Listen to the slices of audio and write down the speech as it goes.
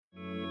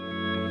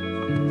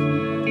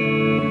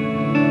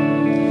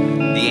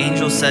The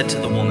angel said to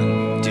the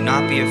woman, "Do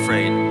not be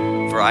afraid,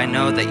 for I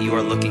know that you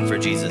are looking for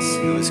Jesus,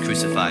 who was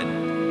crucified.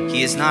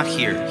 He is not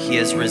here, he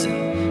has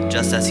risen,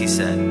 just as he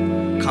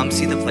said. Come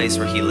see the place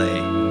where he lay.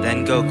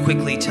 Then go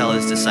quickly tell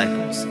his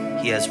disciples,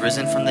 he has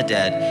risen from the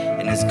dead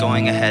and is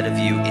going ahead of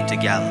you into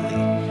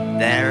Galilee.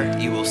 There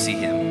you will see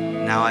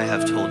him. Now I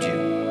have told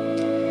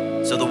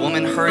you." So the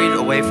woman hurried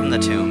away from the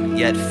tomb,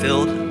 yet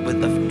filled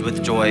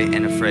with joy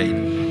and afraid,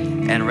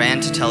 and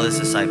ran to tell his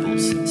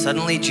disciples.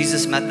 Suddenly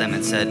Jesus met them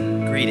and said,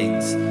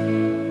 "Greetings."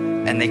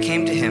 And they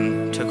came to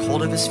him, took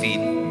hold of his feet,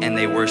 and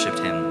they worshipped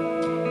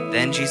him.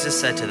 Then Jesus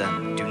said to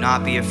them, "Do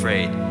not be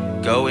afraid.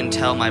 Go and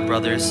tell my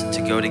brothers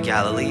to go to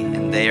Galilee,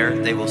 and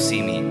there they will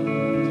see me."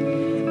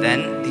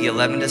 Then the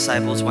 11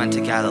 disciples went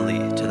to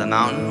Galilee, to the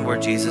mountain where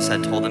Jesus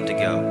had told them to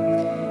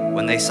go.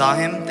 When they saw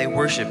him, they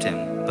worshipped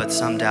him, but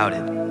some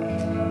doubted.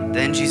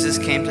 Then Jesus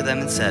came to them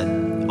and said,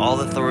 "All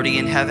authority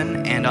in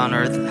heaven and on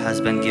earth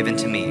has been given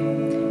to me.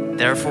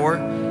 Therefore,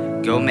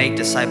 go make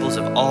disciples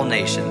of all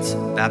nations,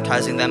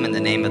 baptizing them in the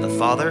name of the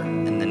Father,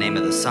 in the name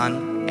of the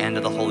Son, and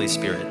of the Holy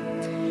Spirit,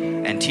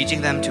 and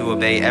teaching them to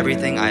obey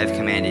everything I have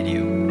commanded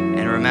you.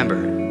 And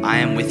remember, I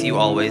am with you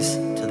always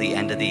to the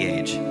end of the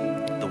age."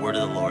 The word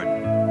of the Lord.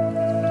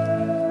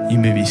 You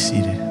may be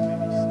seated.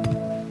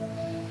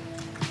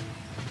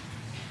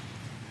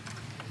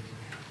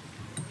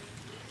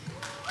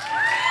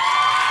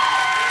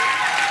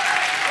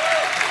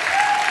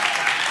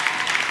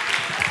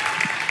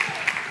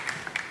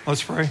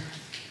 Let's pray.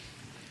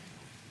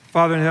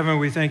 Father in heaven,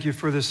 we thank you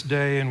for this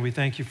day, and we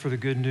thank you for the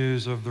good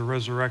news of the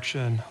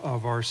resurrection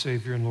of our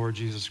Savior and Lord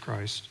Jesus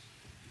Christ.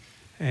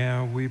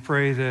 And we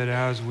pray that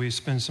as we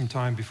spend some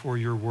time before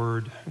your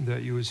word,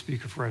 that you would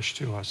speak afresh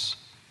to us.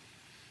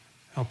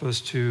 Help us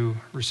to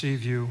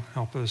receive you,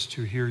 help us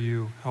to hear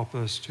you, help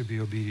us to be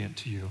obedient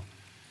to you.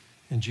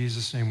 In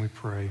Jesus' name we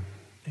pray,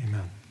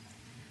 amen.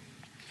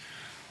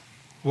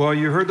 Well,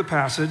 you heard the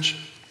passage,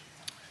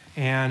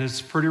 and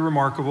it's pretty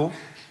remarkable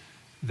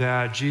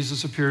that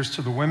Jesus appears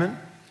to the women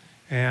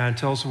and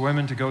tells the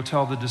women to go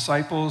tell the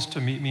disciples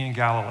to meet me in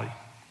Galilee.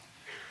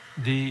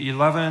 The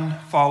 11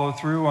 follow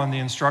through on the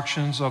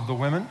instructions of the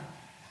women,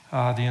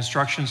 the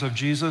instructions of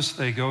Jesus.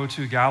 They go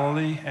to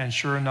Galilee, and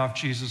sure enough,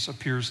 Jesus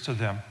appears to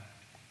them.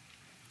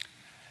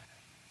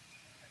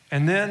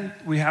 And then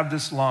we have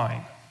this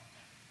line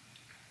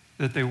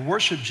that they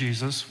worship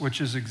Jesus,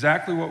 which is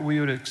exactly what we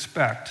would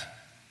expect.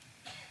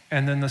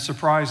 And then the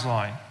surprise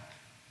line,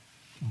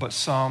 but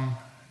some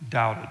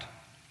doubted.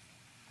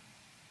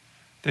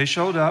 They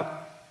showed up.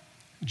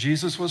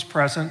 Jesus was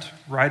present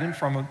right in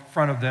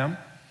front of them.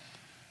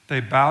 They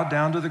bowed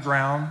down to the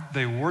ground.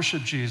 They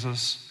worshiped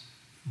Jesus,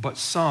 but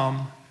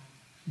some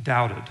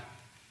doubted.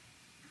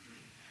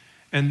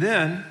 And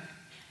then,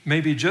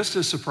 maybe just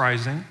as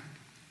surprising,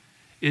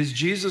 is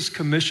Jesus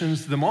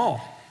commissions them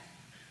all.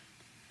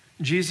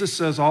 Jesus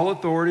says, "All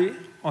authority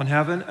on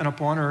heaven and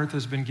upon earth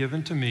has been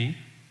given to me.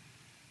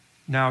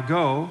 Now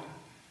go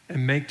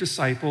and make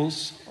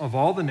disciples of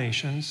all the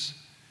nations,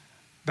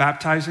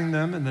 baptizing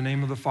them in the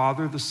name of the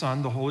Father, the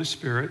Son, the Holy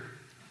Spirit,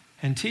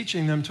 and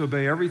teaching them to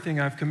obey everything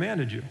I've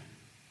commanded you.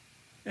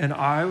 And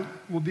I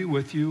will be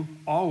with you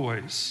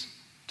always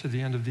to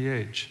the end of the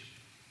age."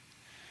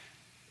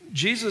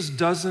 Jesus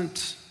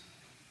doesn't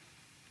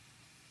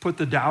put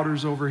the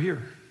doubters over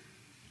here.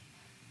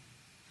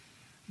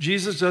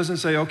 Jesus doesn't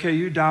say, "Okay,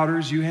 you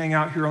doubters, you hang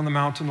out here on the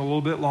mountain a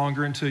little bit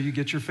longer until you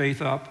get your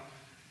faith up,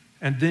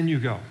 and then you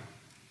go."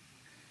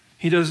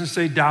 He doesn't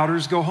say,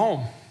 "Doubters, go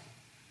home."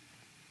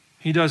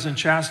 He doesn't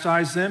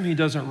chastise them. He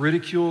doesn't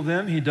ridicule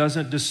them. He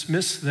doesn't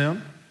dismiss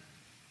them.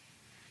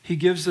 He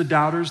gives the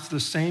doubters the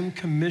same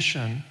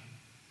commission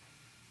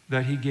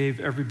that he gave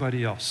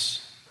everybody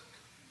else.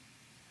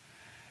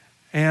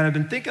 And I've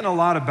been thinking a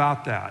lot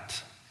about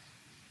that,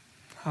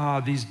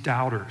 these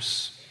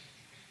doubters.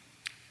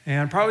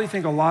 And probably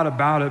think a lot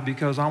about it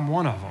because I'm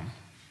one of them.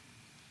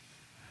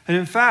 And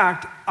in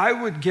fact, I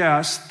would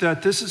guess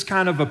that this is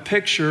kind of a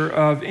picture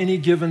of any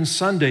given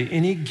Sunday,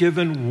 any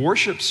given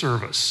worship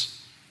service.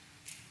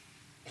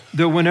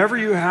 That whenever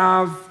you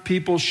have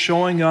people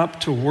showing up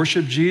to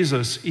worship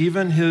Jesus,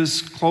 even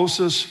his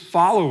closest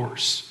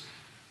followers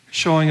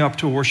showing up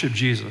to worship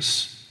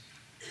Jesus,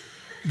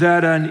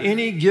 that on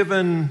any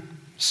given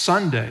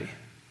Sunday,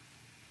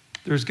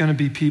 there's going to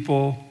be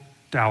people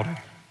doubting,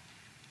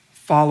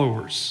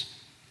 followers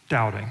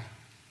doubting.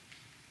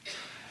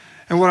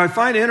 And what I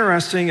find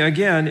interesting,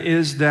 again,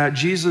 is that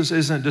Jesus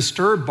isn't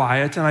disturbed by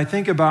it. And I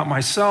think about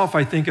myself,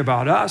 I think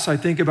about us, I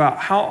think about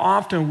how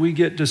often we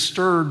get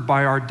disturbed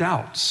by our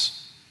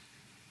doubts.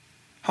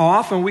 How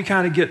often we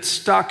kind of get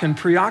stuck and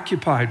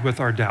preoccupied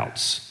with our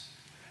doubts.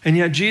 And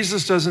yet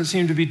Jesus doesn't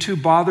seem to be too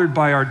bothered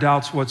by our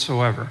doubts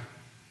whatsoever.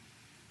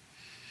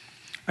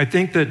 I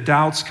think that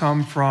doubts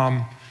come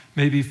from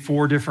maybe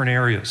 4 different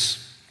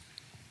areas.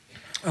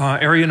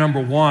 Area number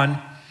 1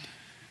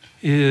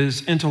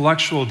 is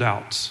intellectual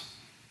doubts.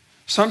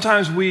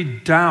 Sometimes we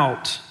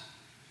doubt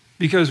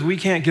because we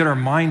can't get our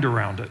mind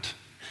around it.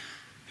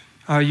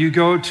 You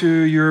go to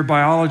your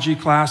biology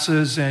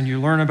classes and you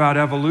learn about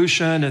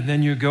evolution, and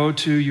then you go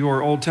to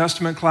your Old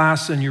Testament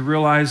class and you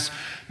realize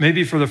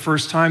maybe for the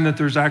first time that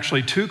there's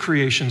actually 2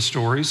 creation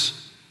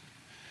stories.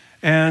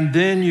 And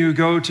then you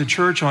go to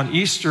church on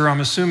Easter, I'm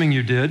assuming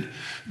you did.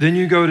 Then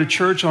you go to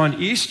church on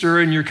Easter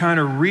and you're kind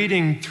of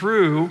reading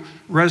through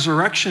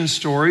resurrection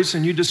stories,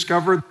 and you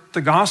discover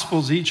the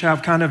Gospels each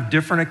have kind of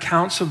different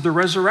accounts of the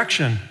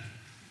resurrection.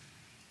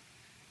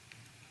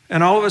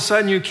 And all of a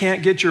sudden you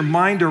can't get your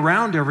mind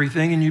around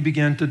everything and you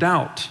begin to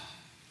doubt.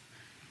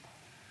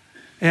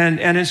 And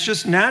it's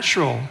just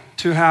natural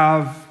to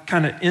have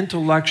kind of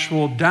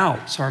intellectual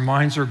doubts. Our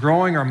minds are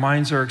growing, our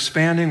minds are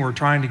expanding, we're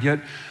trying to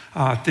get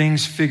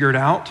things figured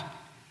out.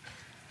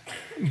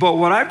 But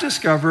what I've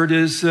discovered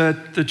is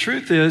that the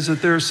truth is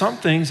that there are some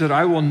things that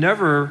I will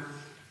never,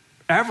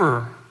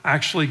 ever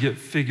actually get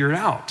figured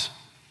out.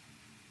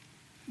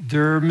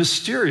 They're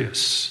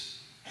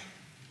mysterious.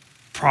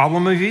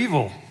 Problem of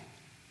evil.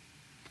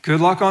 Good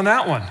luck on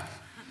that one.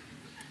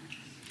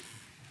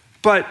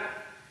 But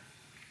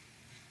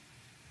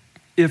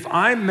if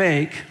I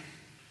make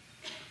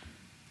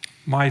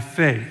my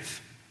faith,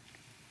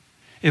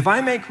 if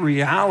I make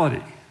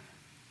reality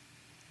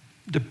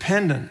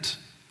dependent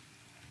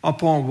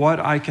upon what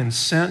I can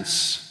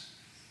sense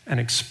and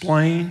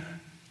explain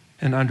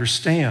and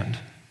understand,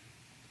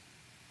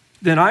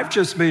 then I've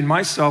just made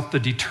myself the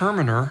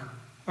determiner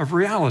of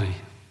reality.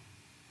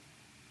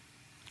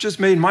 Just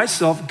made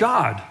myself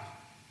God.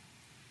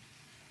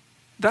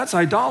 That's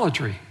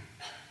idolatry.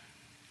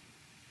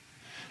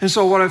 And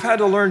so what I've had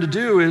to learn to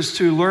do is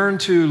to learn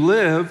to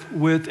live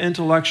with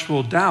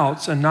intellectual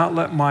doubts and not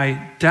let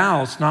my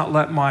doubts, not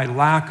let my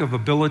lack of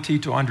ability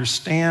to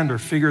understand or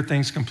figure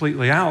things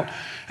completely out.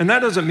 And that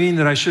doesn't mean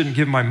that I shouldn't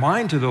give my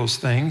mind to those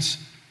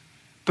things,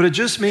 but it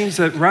just means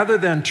that rather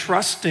than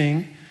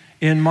trusting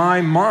in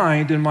my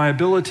mind and my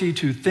ability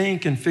to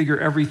think and figure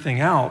everything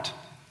out,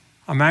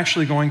 I'm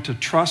actually going to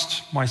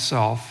trust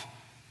myself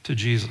to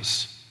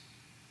Jesus.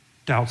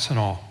 Doubts and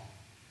all.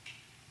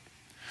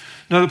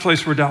 Another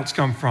place where doubts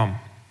come from,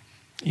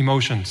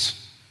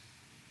 emotions.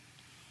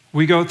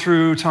 We go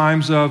through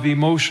times of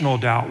emotional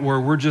doubt where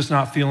we're just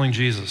not feeling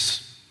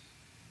Jesus.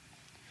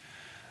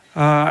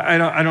 I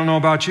don't know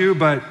about you,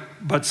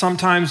 but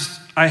sometimes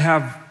I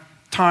have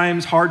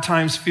hard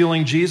times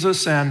feeling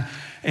Jesus, and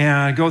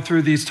I go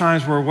through these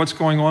times where what's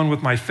going on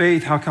with my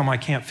faith? How come I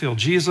can't feel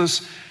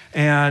Jesus?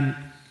 And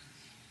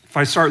if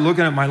I start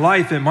looking at my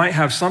life, it might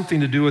have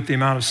something to do with the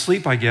amount of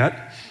sleep I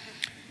get.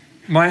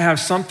 Might have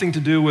something to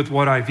do with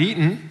what I've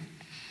eaten.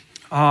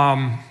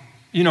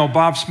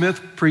 Bob Smith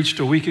preached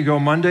a week ago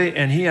Monday,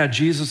 and he had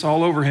Jesus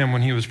all over him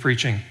when he was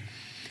preaching.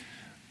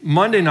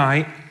 Monday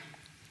night,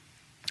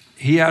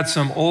 he had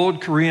some old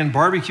Korean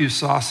barbecue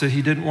sauce that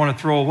he didn't want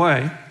to throw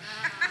away,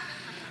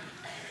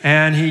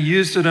 and he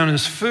used it on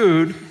his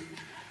food.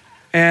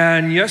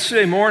 And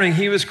yesterday morning,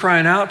 he was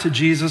crying out to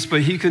Jesus,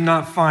 but he could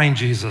not find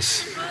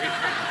Jesus.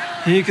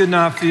 He could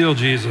not feel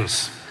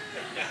Jesus.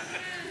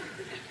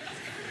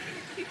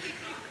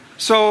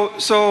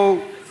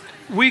 So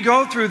we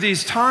go through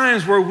these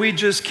times where we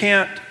just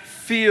can't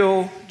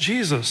feel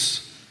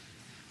Jesus.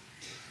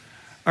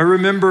 I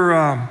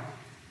remember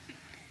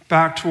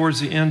back towards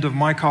the end of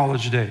my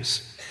college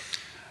days,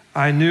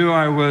 I knew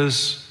I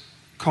was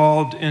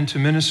called into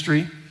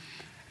ministry,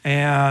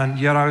 and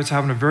yet I was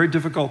having a very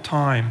difficult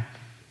time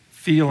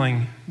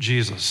feeling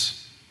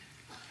Jesus.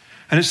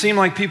 And it seemed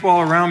like people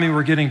all around me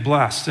were getting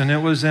blessed, and it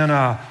was in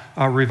a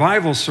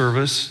revival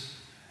service.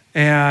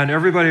 And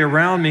everybody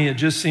around me, it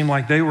just seemed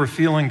like they were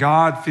feeling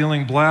God,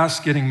 feeling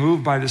blessed, getting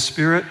moved by the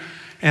Spirit.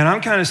 And I'm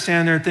kind of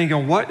standing there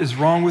thinking, what is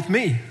wrong with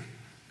me?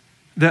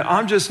 That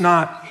I'm just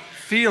not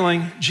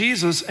feeling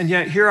Jesus, and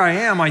yet here I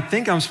am. I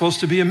think I'm supposed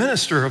to be a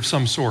minister of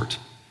some sort.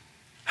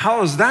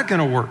 How is that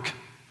going to work?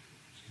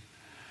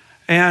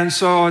 And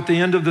so at the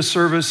end of the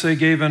service, they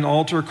gave an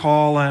altar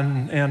call,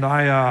 and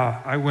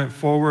I went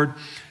forward,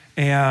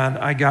 and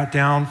I got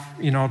down,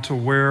 to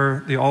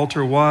where the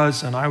altar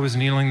was, and I was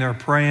kneeling there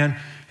praying.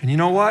 And you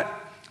know what?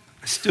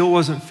 I still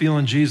wasn't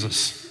feeling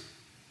Jesus.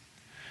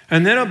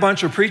 And then a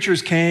bunch of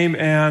preachers came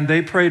and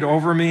they prayed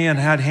over me and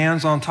had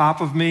hands on top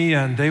of me,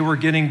 and they were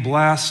getting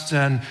blessed,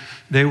 and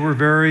they were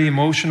very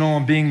emotional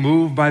and being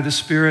moved by the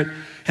Spirit.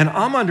 And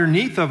I'm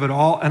underneath of it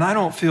all, and I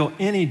don't feel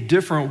any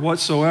different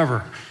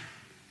whatsoever.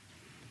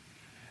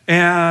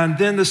 And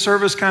then the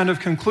service kind of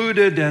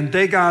concluded, and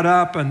they got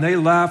up and they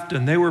left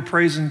and they were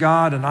praising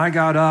God, and I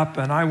got up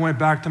and I went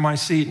back to my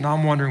seat, and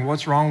I'm wondering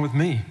what's wrong with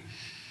me.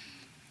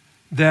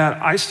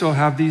 That I still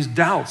have these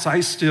doubts.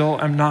 I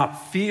still am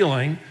not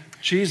feeling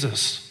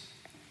Jesus.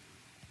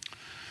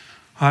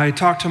 I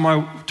talked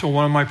to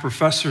one of my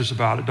professors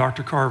about it,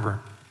 Dr.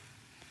 Carver,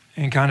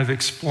 and kind of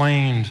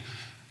explained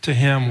to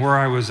him where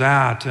I was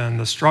at and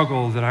the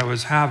struggle that I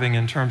was having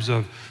in terms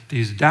of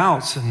these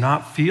doubts and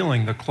not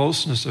feeling the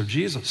closeness of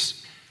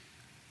Jesus.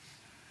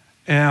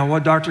 And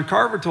what Dr.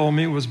 Carver told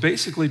me was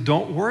basically,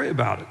 don't worry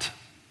about it.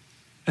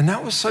 And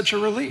that was such a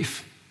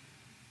relief.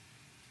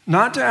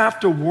 Not to have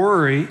to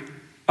worry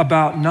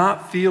about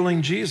not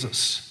feeling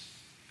Jesus.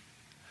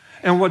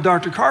 And what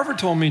Dr. Carver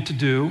told me to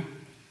do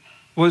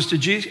was to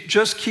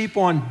just keep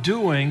on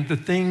doing the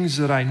things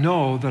that I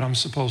know that I'm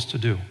supposed to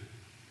do.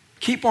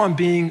 Keep on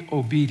being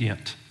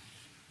obedient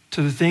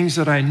to the things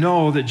that I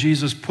know that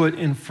Jesus put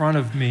in front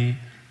of me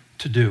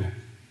to do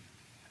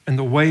and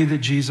the way that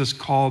Jesus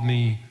called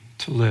me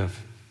to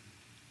live.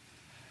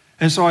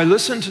 And so I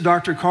listened to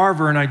Dr.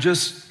 Carver and I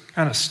just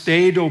kind of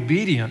stayed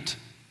obedient.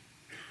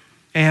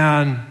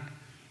 And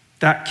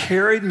that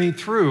carried me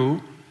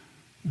through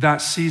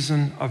that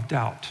season of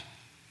doubt.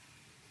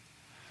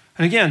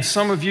 And again,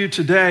 some of you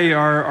today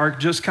are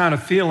just kind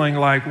of feeling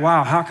like,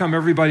 wow, how come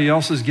everybody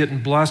else is getting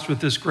blessed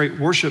with this great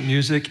worship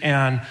music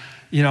and,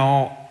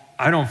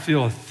 I don't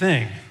feel a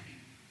thing.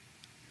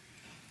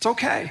 It's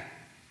okay.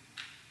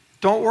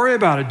 Don't worry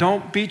about it.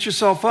 Don't beat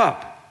yourself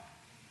up.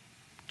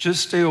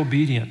 Just stay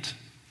obedient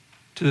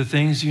to the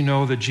things you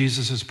know that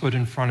Jesus has put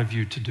in front of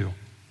you to do. A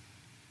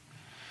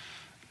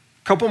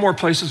couple more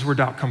places where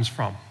doubt comes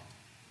from.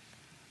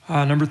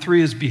 Number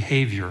 3 is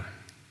behavior.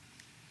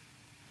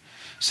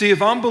 See,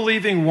 if I'm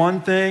believing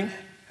one thing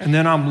and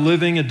then I'm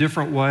living a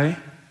different way,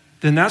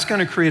 then that's going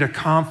to create a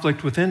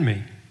conflict within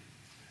me.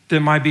 That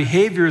my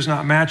behavior is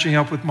not matching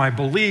up with my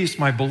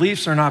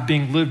beliefs are not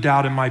being lived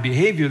out in my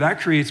behavior.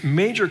 That creates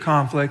major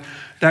conflict,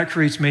 that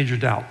creates major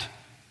doubt.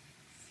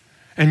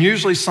 And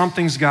usually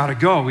something's got to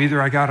go.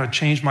 Either I got to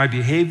change my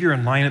behavior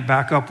and line it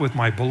back up with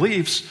my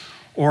beliefs,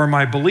 or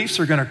my beliefs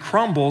are going to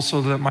crumble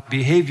so that my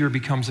behavior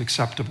becomes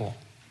acceptable.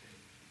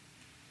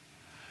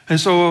 And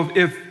so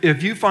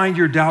if you find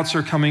your doubts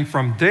are coming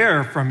from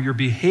your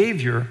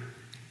behavior,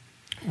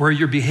 where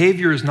your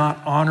behavior is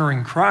not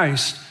honoring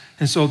Christ,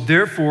 and so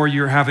therefore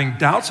you're having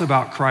doubts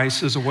about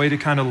Christ as a way to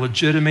kind of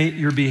legitimate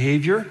your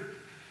behavior,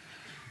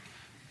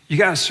 you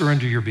got to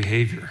surrender your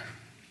behavior.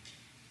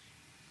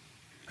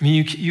 I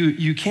mean,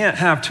 you can't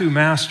have two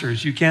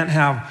masters. You can't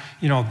have,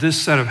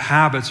 this set of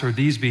habits or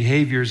these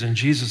behaviors and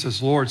Jesus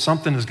as Lord.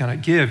 Something is going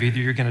to give. Either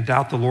you're going to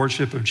doubt the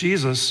lordship of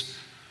Jesus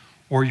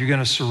or you're going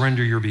to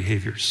surrender your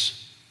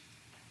behaviors.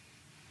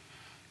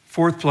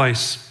 4th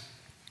place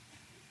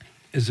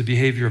is the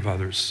behavior of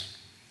others.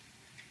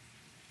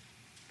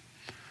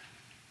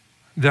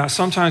 That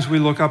sometimes we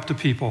look up to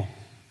people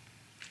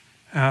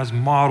as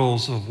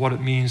models of what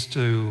it means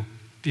to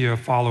be a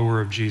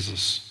follower of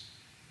Jesus.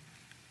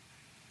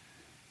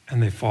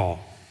 And they fall.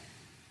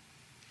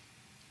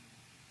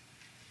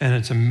 And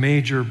it's a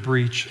major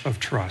breach of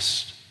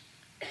trust.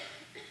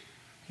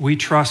 We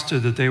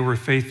trusted that they were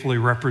faithfully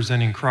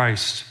representing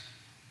Christ,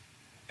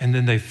 and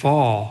then they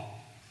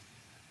fall,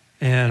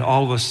 and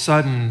all of a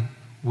sudden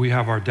we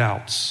have our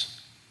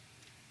doubts.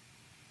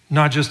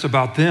 Not just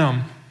about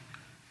them,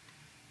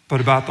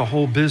 but about the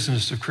whole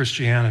business of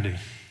Christianity.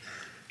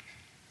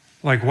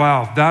 Like,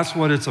 wow, if that's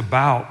what it's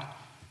about,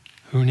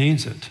 who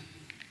needs it?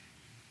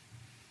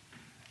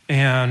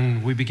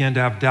 And we began to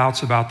have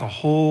doubts about the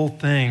whole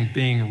thing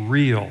being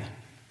real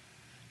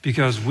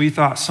because we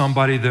thought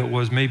somebody that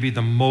was maybe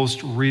the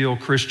most real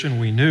Christian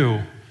we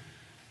knew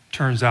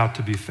turns out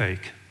to be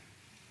fake,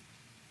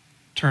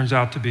 turns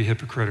out to be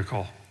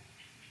hypocritical.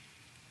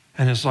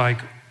 And it's like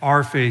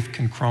our faith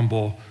can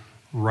crumble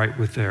right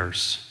with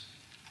theirs.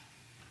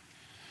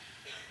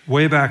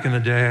 Way back in the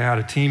day, I had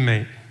a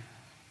teammate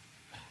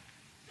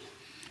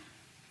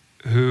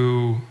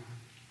who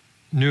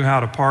knew how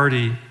to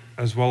party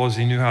as well as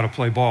he knew how to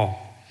play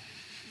ball.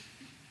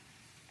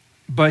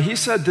 But he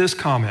said this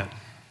comment,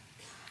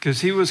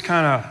 because he was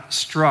kind of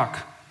struck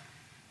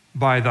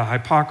by the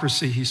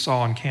hypocrisy he saw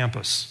on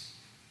campus.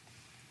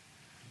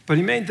 But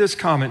he made this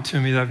comment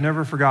to me that I've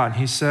never forgotten.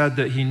 He said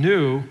that he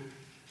knew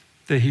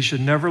that he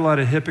should never let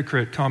a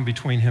hypocrite come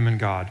between him and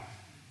God.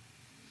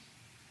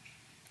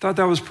 Thought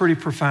that was pretty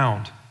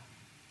profound.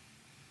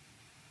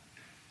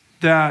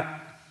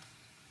 That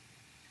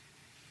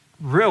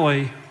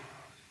really,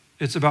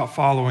 it's about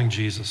following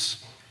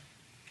Jesus.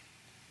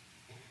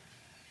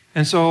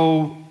 And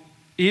so,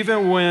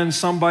 even when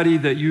somebody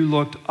that you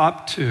looked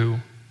up to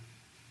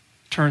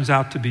turns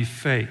out to be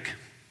fake,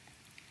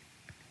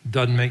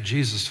 doesn't make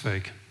Jesus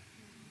fake.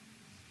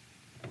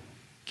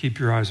 Keep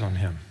your eyes on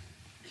him.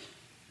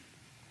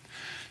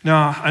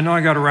 Now, I know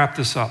I got to wrap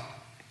this up.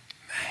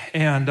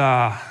 And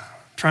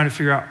trying to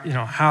figure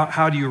out,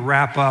 how do you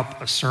wrap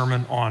up a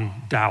sermon on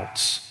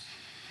doubts?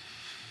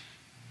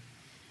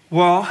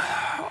 Well,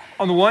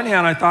 on the one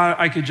hand, I thought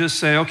I could just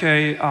say,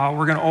 okay,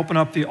 we're going to open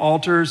up the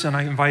altars, and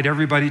I invite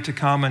everybody to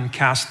come and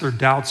cast their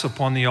doubts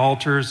upon the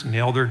altars,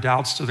 nail their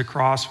doubts to the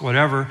cross,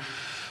 whatever.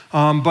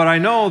 But I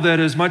know that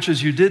as much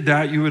as you did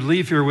that, you would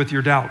leave here with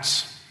your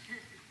doubts.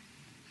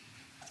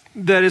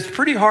 That it's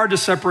pretty hard to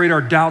separate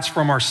our doubts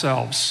from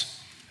ourselves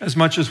as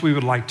much as we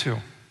would like to.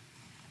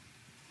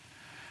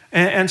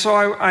 And so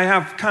I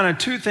have kind of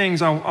two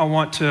things I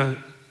want to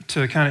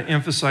kind of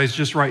emphasize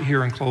just right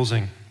here in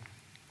closing.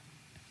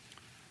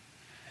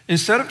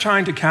 Instead of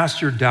trying to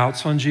cast your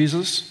doubts on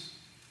Jesus,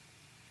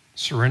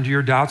 surrender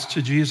your doubts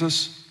to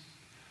Jesus,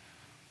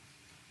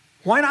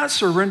 why not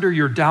surrender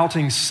your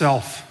doubting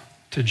self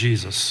to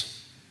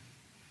Jesus?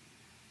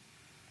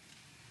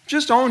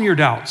 Just own your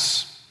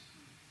doubts.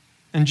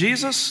 And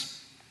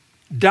Jesus,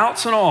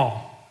 Doubts and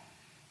all.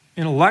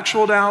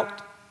 Intellectual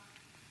doubt,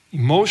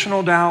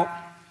 emotional doubt,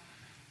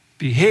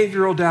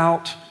 behavioral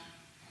doubt,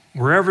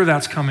 wherever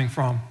that's coming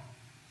from.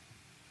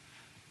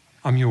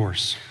 I'm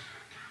yours.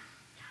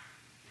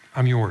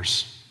 I'm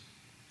yours.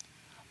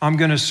 I'm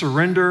going to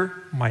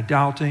surrender my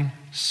doubting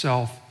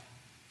self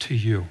to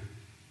you.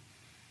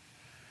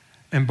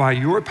 And by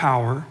your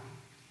power,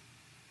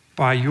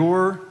 by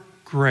your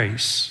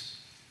grace,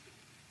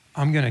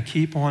 I'm going to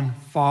keep on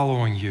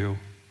following you,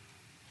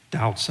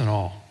 doubts and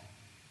all.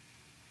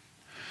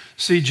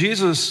 See,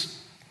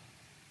 Jesus,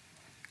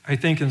 I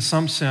think in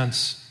some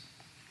sense,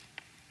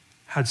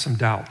 had some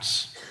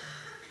doubts.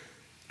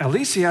 At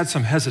least he had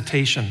some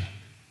hesitation.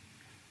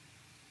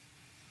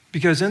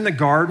 Because in the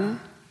garden,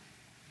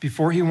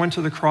 before he went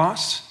to the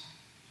cross,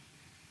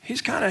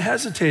 he's kind of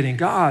hesitating.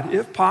 God,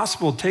 if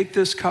possible, take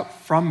this cup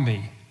from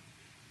me.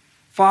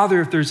 Father,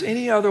 if there's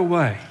any other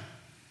way,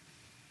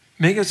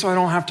 make it so I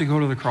don't have to go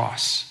to the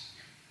cross.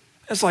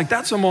 It's like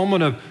that's a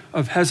moment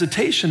of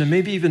hesitation and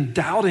maybe even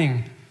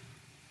doubting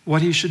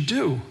what he should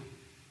do.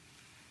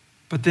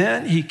 But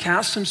then he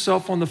casts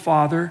himself on the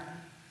Father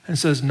and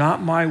says,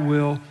 not my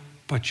will,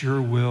 but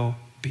your will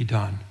be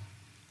done.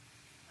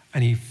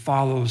 And he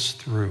follows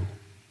through.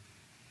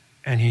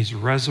 And he's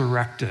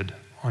resurrected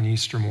on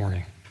Easter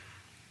morning.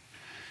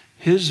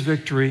 His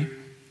victory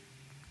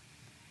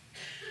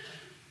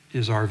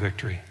is our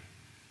victory.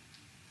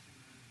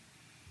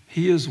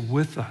 He is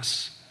with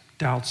us,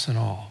 doubts and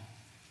all.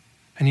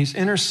 And he's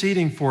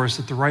interceding for us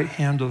at the right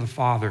hand of the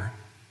Father,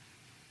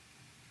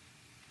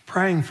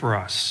 praying for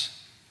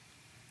us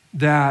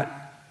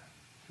that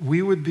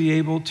we would be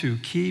able to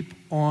keep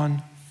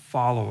on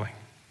following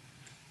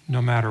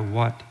no matter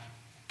what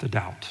the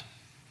doubt.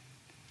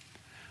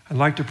 I'd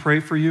like to pray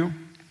for you,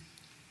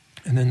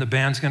 and then the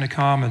band's going to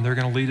come and they're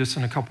going to lead us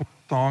in a couple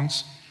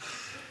songs.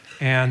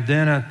 And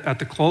then at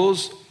the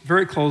close,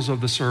 very close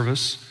of the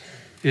service,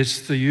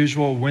 it's the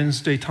usual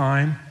Wednesday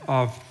time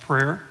of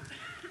prayer.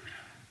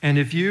 And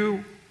if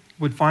you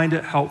would find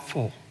it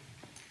helpful,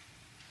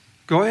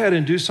 go ahead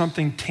and do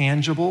something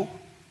tangible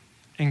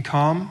and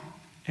come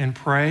and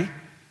pray,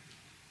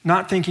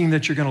 not thinking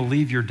that you're going to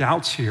leave your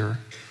doubts here,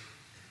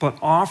 but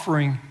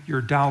offering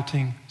your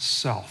doubting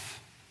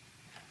self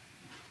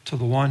to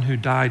the one who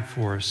died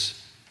for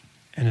us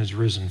and is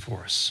risen for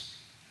us.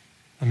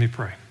 Let me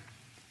pray.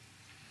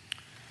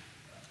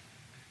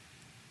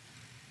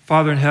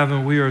 Father in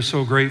heaven, we are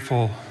so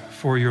grateful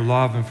for your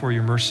love and for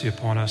your mercy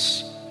upon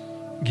us,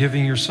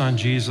 giving your Son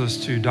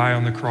Jesus to die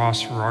on the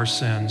cross for our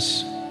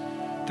sins,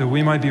 that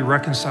we might be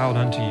reconciled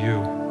unto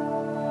you,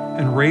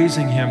 and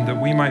raising him that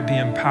we might be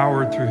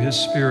empowered through his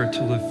Spirit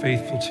to live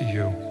faithful to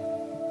you.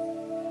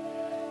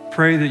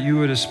 Pray that you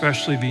would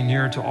especially be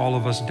near to all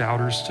of us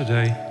doubters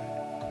today.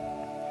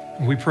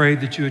 And we pray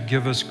that you would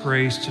give us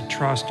grace to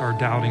trust our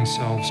doubting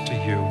selves to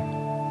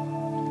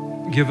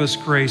you. Give us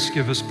grace,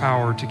 give us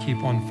power to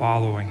keep on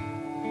following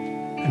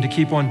and to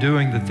keep on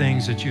doing the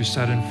things that you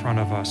set in front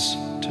of us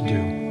to do.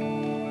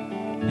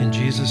 In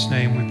Jesus'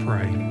 name we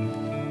pray.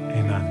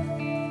 Amen.